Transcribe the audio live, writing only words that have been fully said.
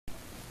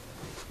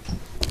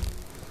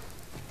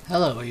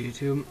Hello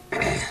YouTube,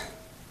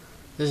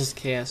 this is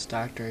Chaos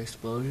Doctor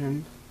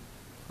Explosion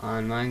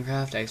on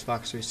Minecraft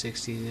Xbox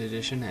 360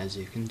 edition, as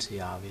you can see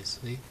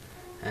obviously,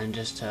 and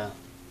just to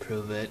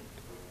prove it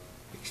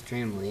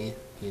extremely,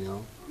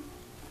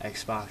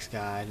 Xbox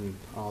guide and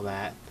all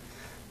that.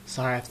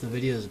 Sorry if the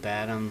video is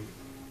bad, I'm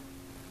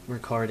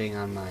recording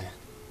on my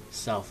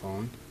cell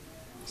phone.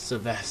 It's the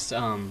best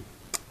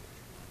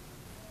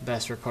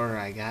recorder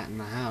I got in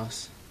my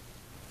house.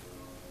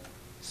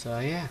 So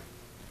yeah.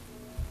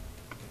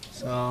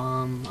 So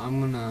I'm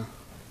gonna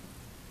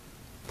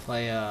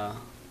play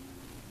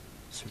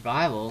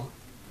survival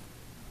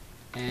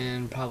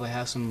and probably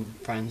have some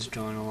friends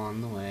join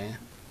along the way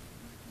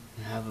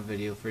and have a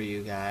video for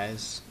you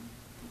guys.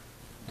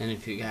 And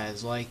if you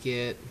guys like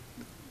it,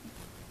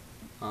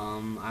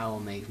 I will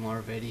make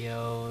more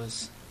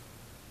videos.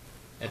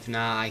 If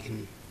not, I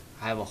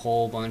have a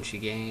whole bunch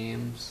of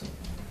games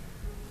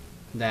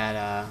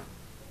that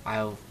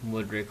I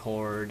would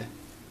record,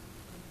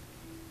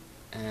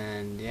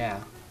 and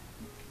yeah.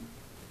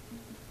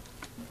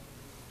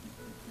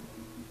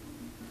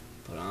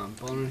 Put on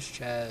bonus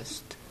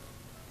chest,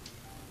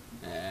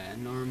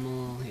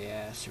 normal,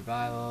 yeah,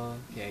 survival,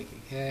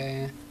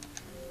 KKK.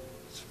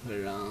 Let's put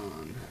it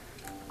on.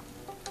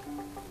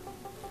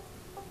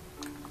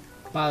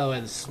 By the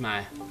way, this is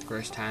my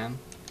first time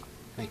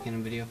making a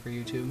video for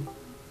YouTube.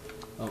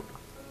 Oh,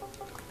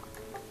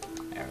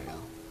 there we go.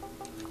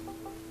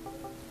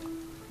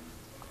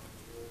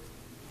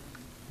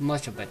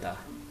 Much better.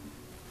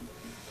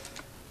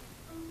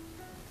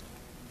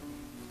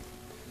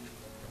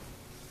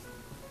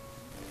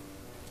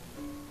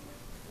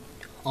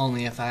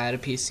 Only if I had a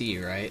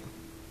PC, right?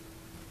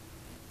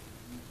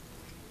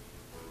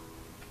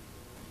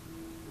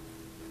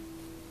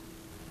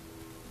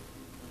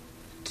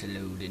 It's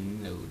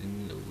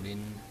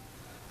loading.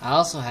 I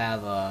also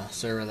have a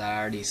server that I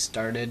already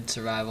started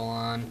survival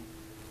on,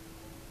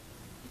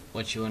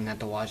 which you wouldn't have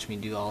to watch me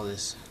do all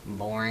this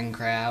boring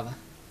crap.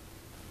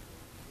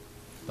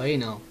 But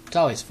it's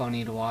always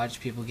funny to watch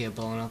people get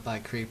blown up by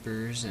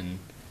creepers and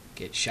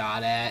get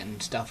shot at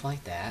and stuff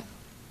like that.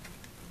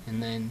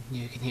 And then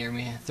you can hear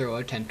me throw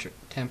a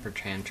temper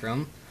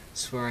tantrum,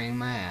 swearing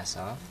my ass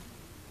off.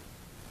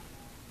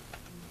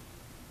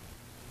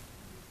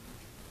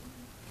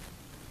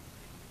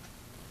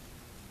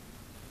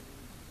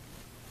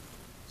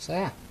 So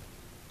yeah.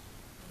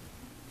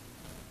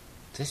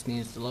 This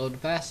needs to load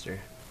faster.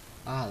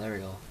 Ah, there we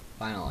go.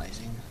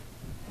 Finalizing.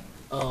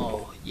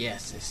 Oh,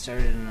 yes, I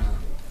started in a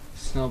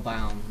snow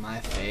biome. My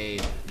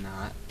fave.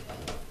 Not.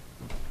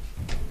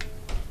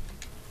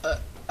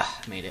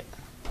 Made it.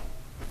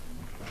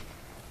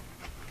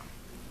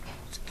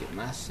 Get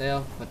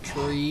myself a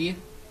tree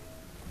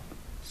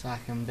so I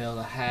can build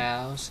a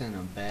house and a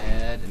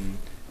bed and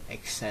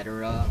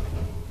etc.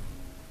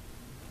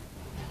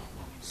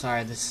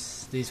 Sorry,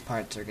 these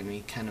parts are gonna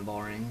be kind of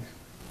boring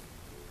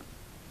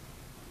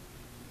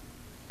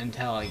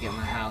until I get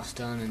my house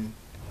done and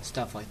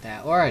stuff like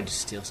that, or I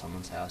just steal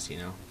someone's house,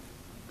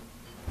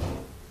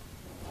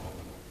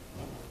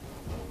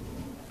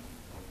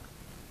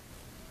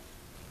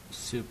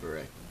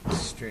 Super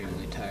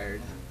extremely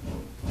tired.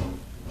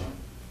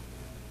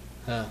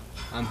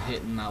 I'm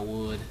hitting my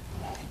wood.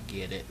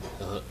 Get it.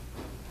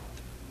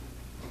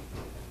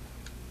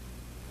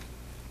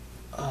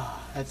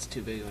 Oh, that's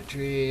too big of a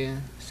tree.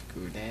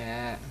 Screw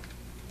that.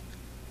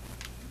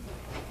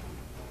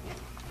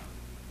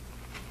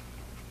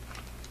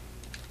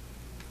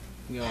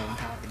 Go on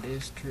top of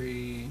this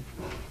tree.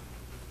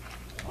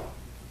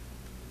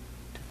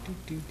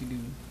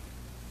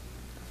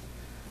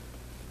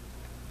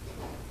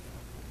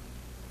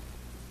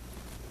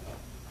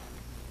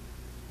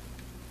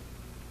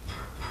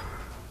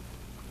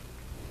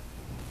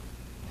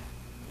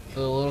 For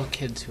the little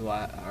kids who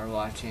are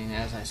watching,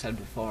 as I said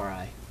before,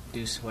 I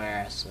do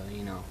swear, so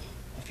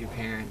if your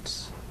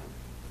parents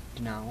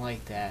do not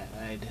like that,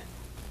 I'd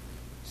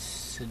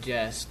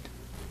suggest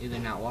either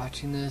not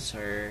watching this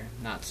or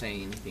not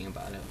saying anything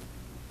about it.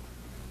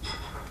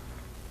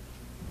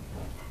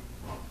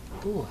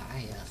 Ooh,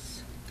 hi,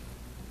 yes.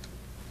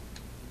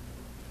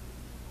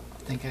 I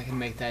think I can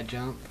make that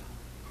jump.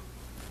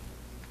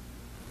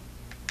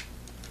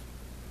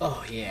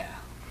 Oh, yeah.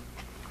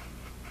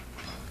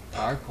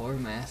 Parkour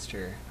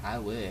master, I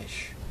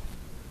wish.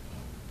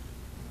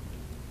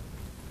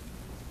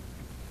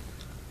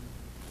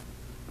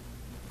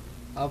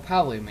 I'll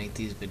probably make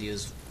these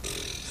videos,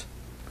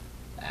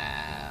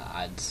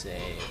 I'd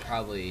say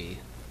probably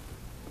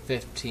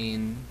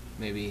 15,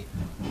 maybe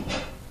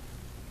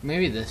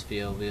this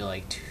video will be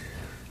like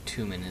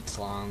 2 minutes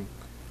long,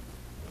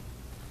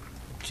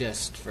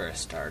 just for a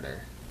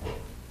starter.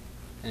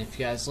 And if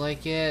you guys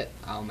like it,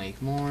 I'll make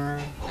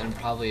more, and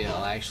probably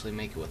I'll actually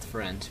make it with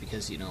friends,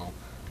 because,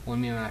 when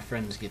me and my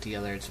friends get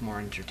together, it's more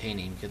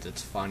entertaining, because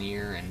it's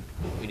funnier, and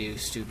we do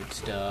stupid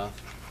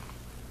stuff.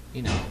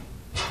 It's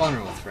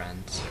funner with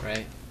friends,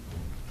 right?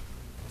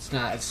 It's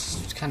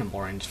kind of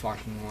boring just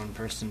watching one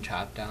person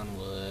chop down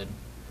wood.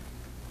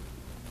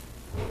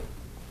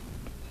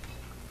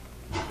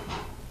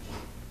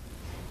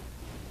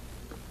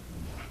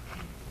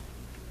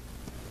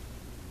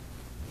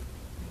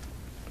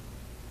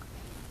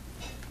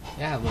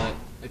 yeah, but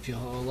if you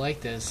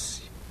like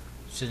this,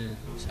 you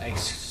should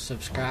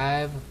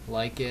subscribe,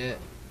 like it,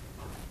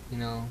 you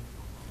know,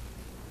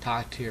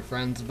 talk to your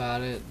friends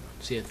about it,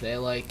 see if they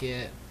like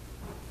it.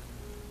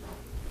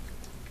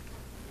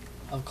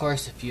 Of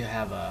course, if you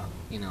have a,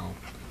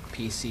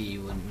 PC,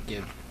 you wouldn't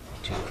give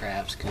two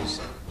craps, because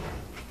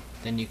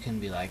then you can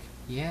be like,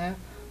 yeah,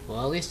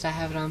 well, at least I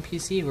have it on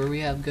PC where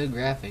we have good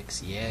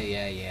graphics.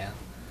 Yeah.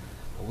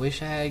 I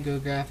wish I had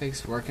good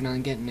graphics. Working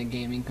on getting a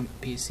gaming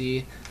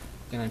PC.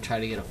 Gonna try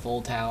to get a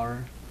full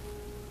tower.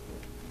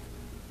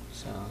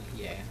 So,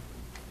 yeah.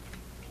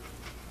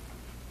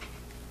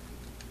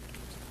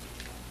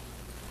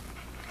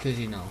 Because,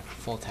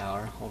 full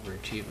tower,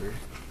 overachiever.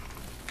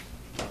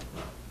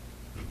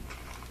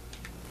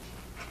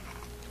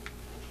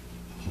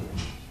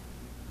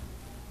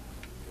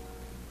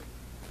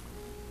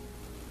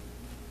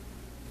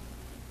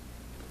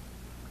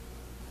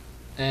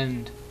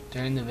 And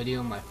during the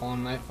video my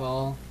phone might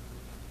fall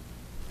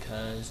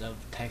because of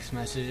text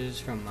messages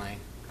from my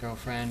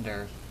girlfriend,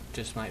 or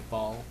just might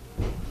fall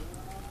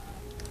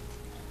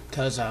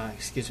because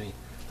excuse me,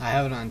 I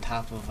have it on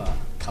top of a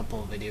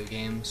couple of video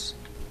games,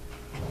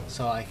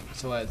 so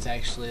it's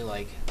actually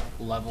like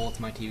level with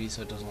my TV,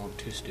 so it doesn't look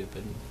too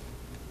stupid.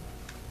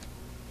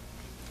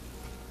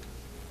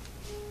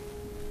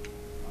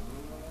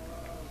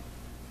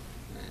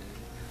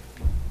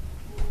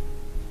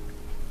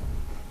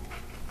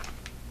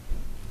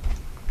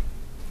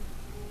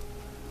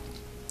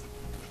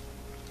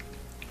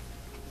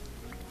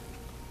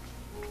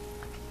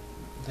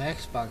 The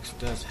Xbox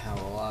does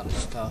have a lot of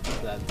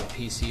stuff that the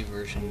PC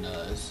version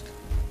does.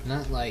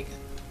 Not like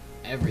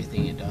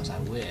everything it does, I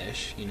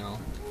wish,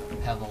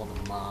 have all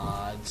the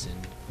mods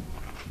and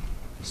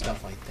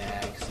stuff like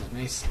that, because it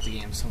makes the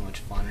game so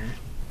much funner.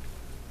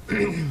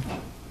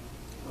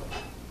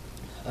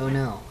 Oh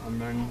no, I'm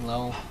running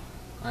low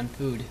on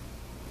food.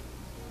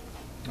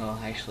 Well,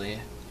 actually,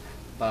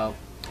 about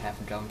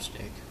half a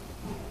drumstick.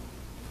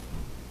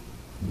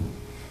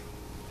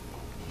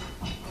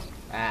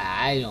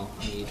 I don't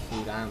need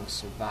food, I'm a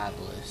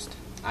survivalist.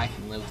 I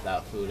can live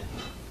without food.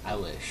 I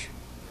wish.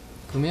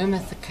 Come here,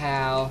 Mr.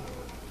 Cow.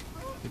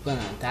 You're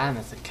gonna die,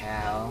 Mr.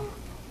 Cow.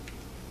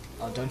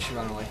 Oh, don't you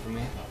run away from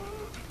me.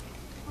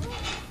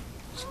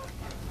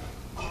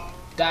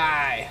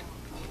 Die!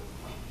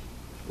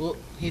 Well,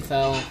 he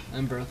fell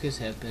and broke his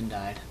hip and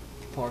died.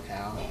 Poor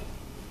cow.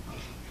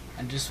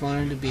 I just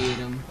wanted to beat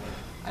him.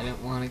 I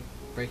didn't want to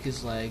break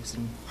his legs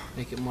and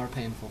make it more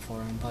painful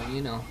for him, but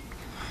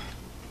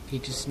he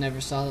just never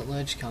saw that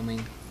ledge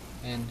coming,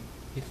 and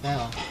he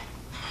fell.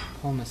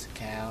 Poor Mr.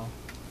 Cow.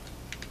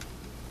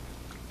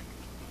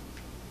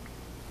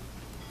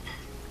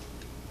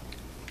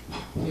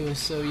 He was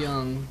so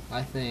young,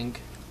 I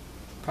think.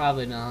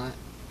 Probably not.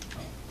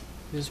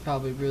 He was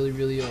probably really,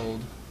 really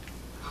old.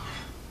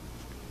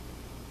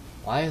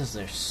 Why is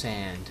there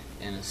sand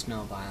in a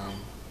snow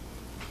biome?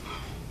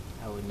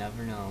 I would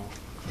never know.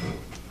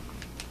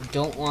 I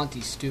don't want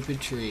these stupid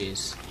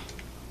trees.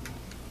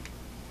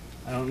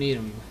 I don't need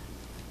them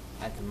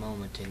at the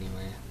moment,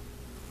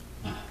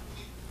 anyway.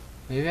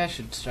 Maybe I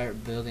should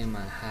start building my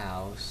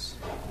house,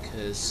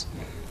 because,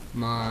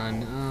 come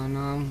on, oh no,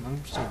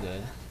 I'm still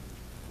good.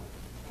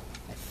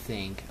 I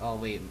think, oh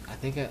wait, I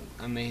think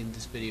I made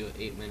this video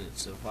 8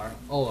 minutes so far.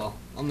 Oh well,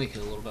 I'll make it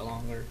a little bit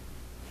longer.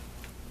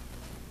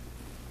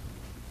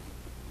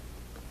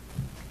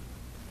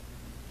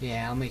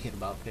 Yeah, I'll make it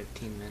about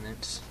 15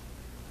 minutes.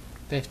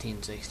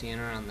 15, 16,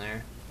 around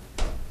there.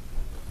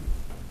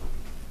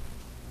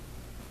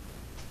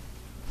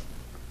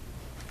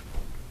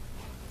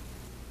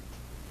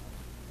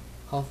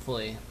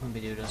 Hopefully, my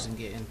video doesn't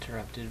get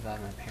interrupted by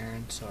my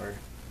parents or,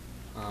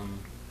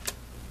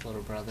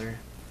 little brother.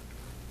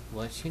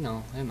 Which, it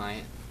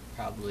might.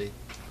 Probably.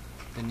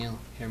 Then you'll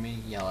hear me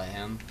yell at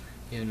him.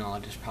 Even though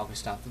I'll just probably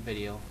stop the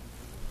video.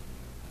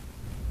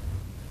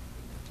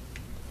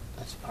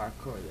 Let's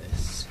parkour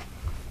this.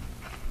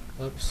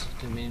 Oops,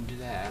 didn't mean to do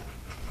that.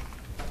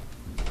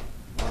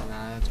 Well,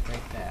 now let's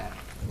break that.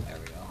 There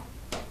we go.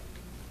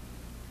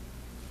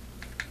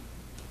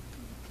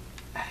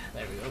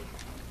 There we go.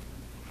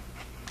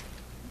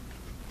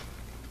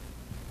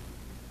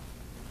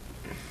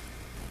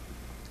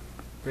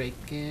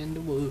 Breaking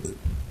the wood.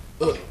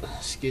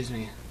 Excuse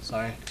me.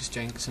 Sorry, just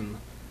drank some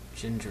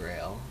ginger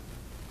ale.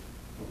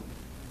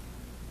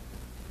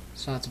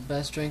 It's not the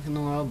best drink in the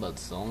world, but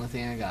it's the only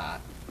thing I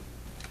got.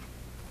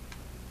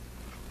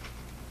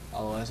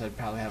 Otherwise, I'd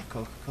probably have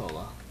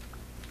Coca-Cola.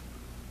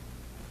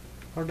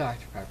 Or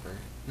Dr. Pepper.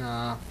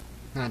 Nah,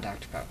 not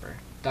Dr. Pepper.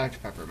 Dr.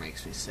 Pepper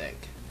makes me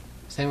sick.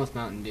 Same with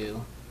Mountain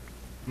Dew.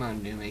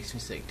 Mountain Dew makes me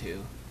sick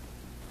too.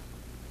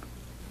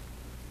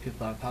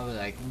 People are probably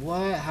like,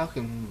 what? How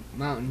can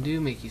Mountain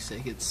Dew make you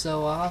sick? It's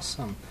so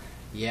awesome.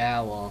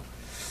 Yeah, well,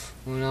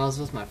 when I was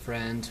with my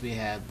friends, we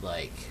had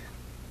like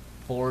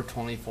 4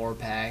 24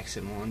 packs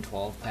and 1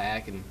 12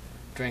 pack and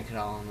drank it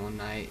all in one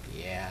night.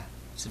 Yeah,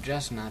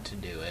 suggest not to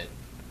do it.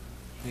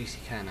 Makes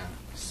you kind of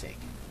sick.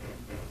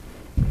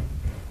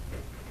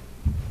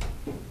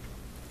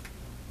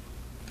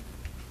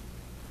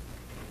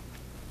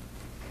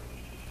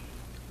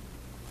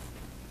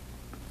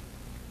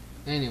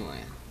 Anyway,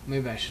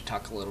 maybe I should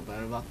talk a little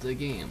bit about the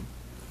game.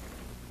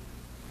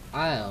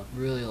 I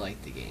really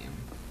like the game.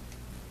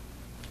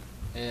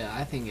 Yeah,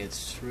 I think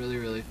it's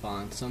really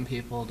fun. Some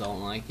people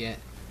don't like it.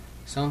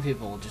 Some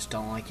people just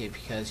don't like it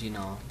because, you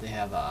know, they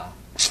have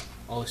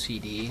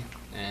OCD,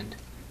 and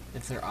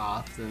if they're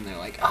off, then they're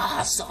like,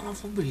 ah, son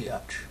of a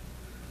bitch.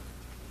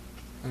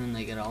 And then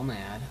they get all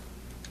mad.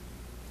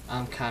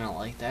 I'm kind of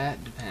like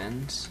that,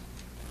 depends.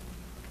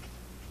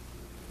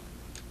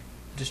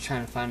 Just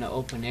trying to find an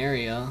open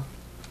area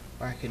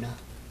where I could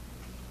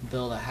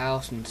build a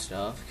house and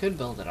stuff. Could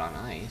build it on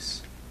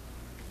ice.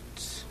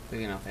 It's a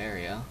big enough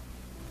area.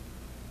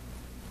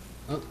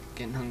 Oh,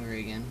 getting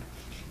hungry again.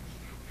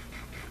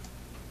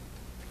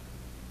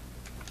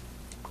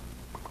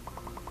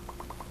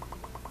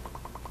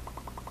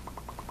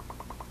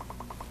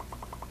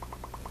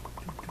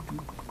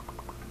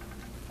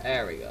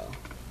 There we go.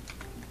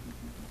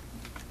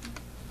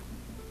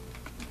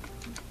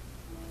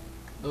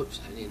 Oops,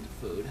 I need the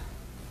food.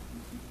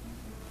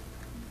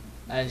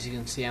 As you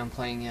can see, I'm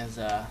playing as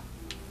a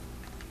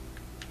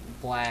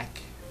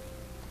black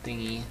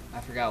thingy.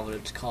 I forgot what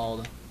it's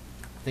called.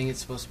 I think it's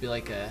supposed to be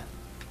like a...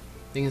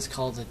 I think it's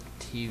called a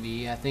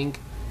TV. I think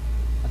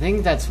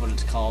that's what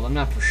it's called. I'm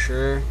not for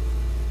sure.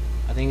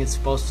 I think it's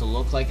supposed to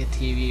look like a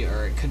TV,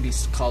 or it could be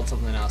called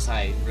something else.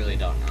 I really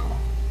don't know.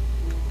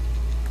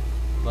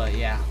 But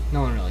yeah,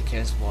 no one really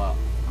cares what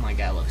my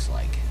guy looks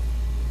like.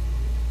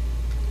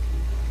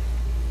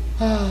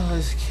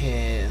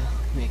 Okay,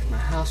 make my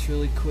house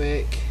really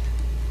quick.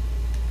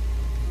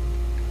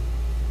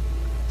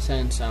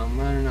 Since I'm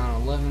running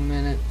on 11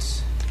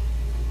 minutes,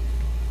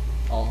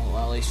 I'll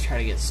at least try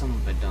to get some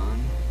of it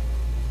done.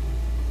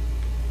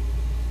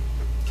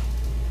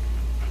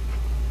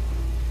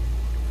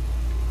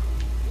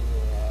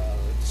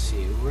 Let's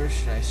see, where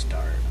should I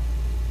start?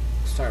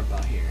 Start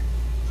about here.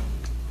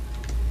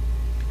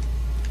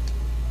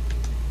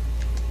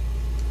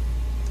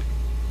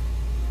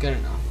 Good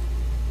enough.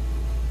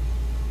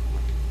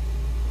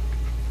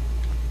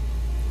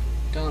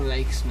 Don't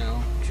like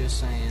snow, just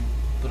saying.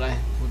 But I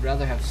would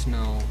rather have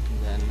snow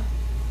than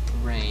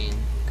rain,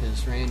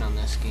 because rain on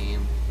this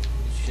game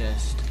is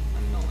just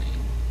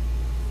annoying.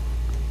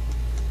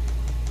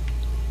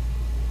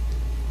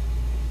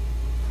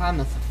 Hi,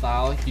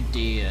 Mythophile, you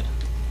did.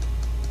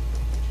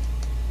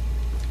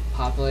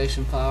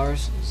 Population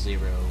flowers, 0.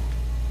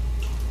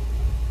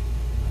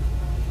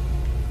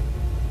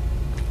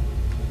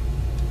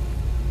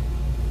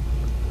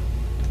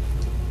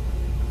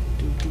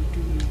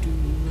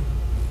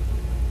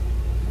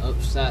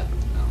 Oops, that,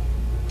 no.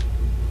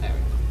 There we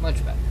go,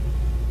 much better.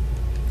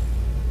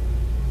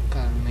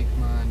 Gotta make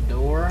my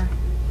door.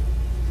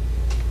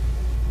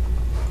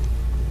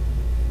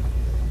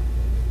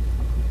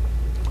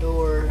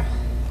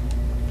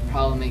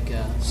 Probably make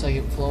a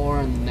second floor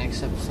in the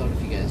next episode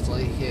if you guys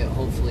like it.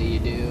 Hopefully you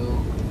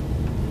do.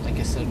 Like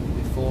I said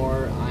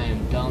before, I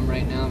am dumb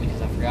right now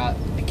because I forgot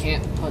I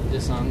can't put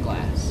this on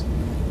glass,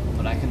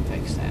 but I can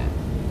fix that.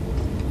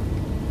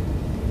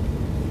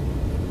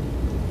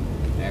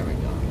 There we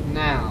go.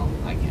 Now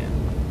I can.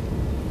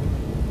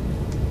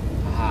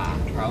 Aha,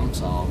 problem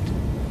solved.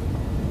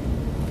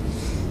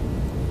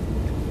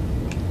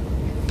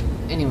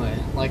 Anyway,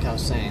 like I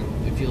was saying,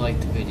 if you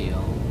liked the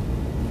video,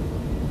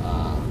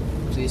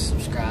 please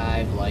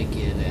subscribe, like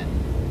it,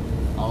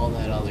 and all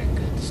that other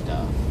good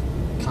stuff.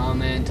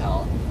 Comment,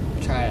 I'll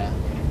try to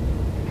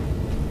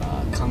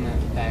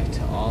comment back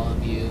to all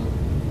of you.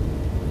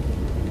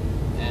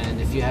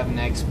 And if you have an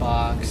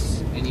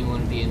Xbox and you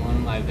want to be in one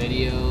of my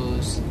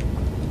videos,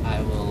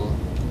 I will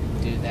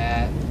do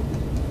that,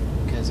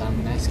 because I'm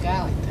a nice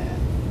guy like that.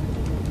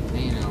 And,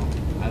 you know,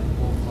 I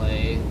will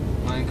play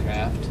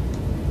Minecraft,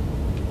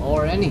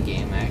 or any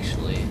game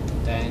actually,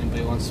 that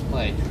anybody wants to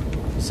play,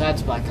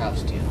 besides Black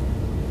Ops 2.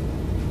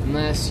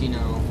 Unless, you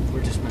know,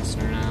 we're just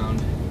messing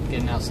around,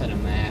 getting outside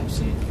of maps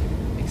and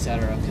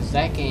etc. Because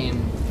that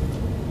game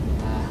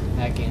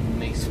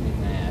makes me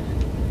mad.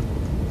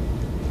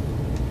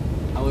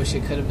 I wish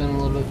it could have been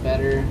a little bit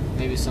better.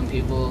 Maybe some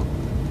people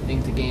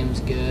think the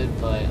game's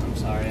good, but I'm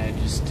sorry,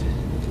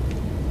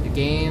 the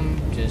game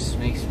just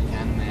makes me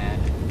kind of mad.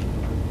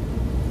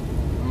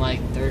 I'm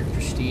like 3rd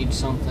prestige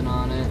something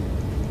on it.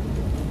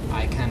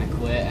 I kind of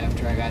quit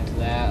after I got to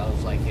that. I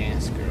was like, yeah,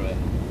 screw it.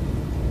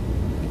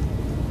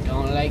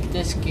 Don't like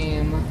this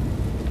game.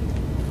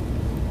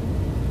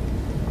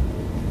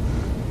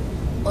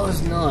 Oh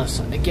no,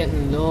 so I'm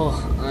getting low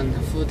on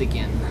food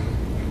again.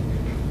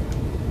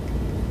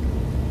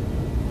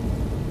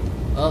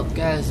 Well,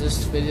 guys,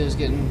 this video is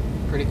getting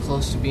pretty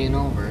close to being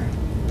over.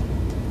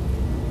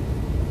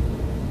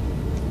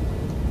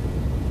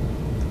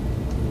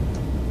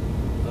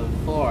 But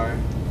before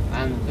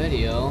I end the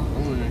video,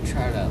 I'm going to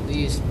try to at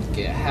least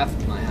get half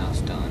of my house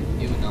done,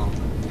 even though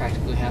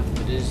practically half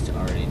of it is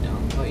already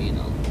done, but you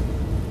know,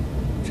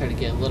 try to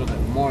get a little bit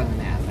more than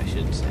half, I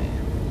should say.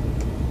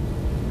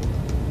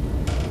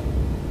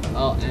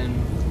 Oh,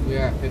 and we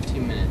are at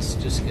 15 minutes.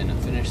 Just gonna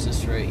finish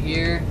this right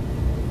here.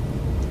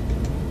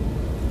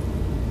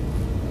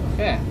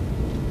 Okay.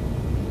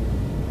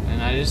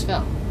 And I just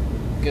fell.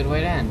 good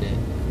way to end it.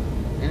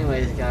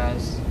 Anyways,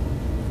 guys,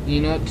 you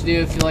know what to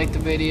do if you liked the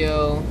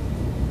video.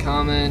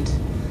 Comment,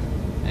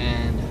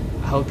 and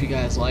I hope you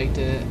guys liked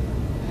it,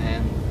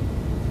 and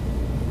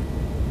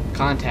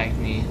contact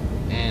me,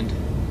 and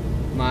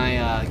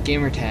my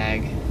gamer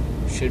tag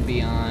should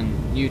be on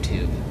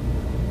YouTube.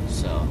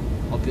 So,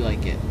 hope you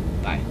like it.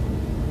 Bye.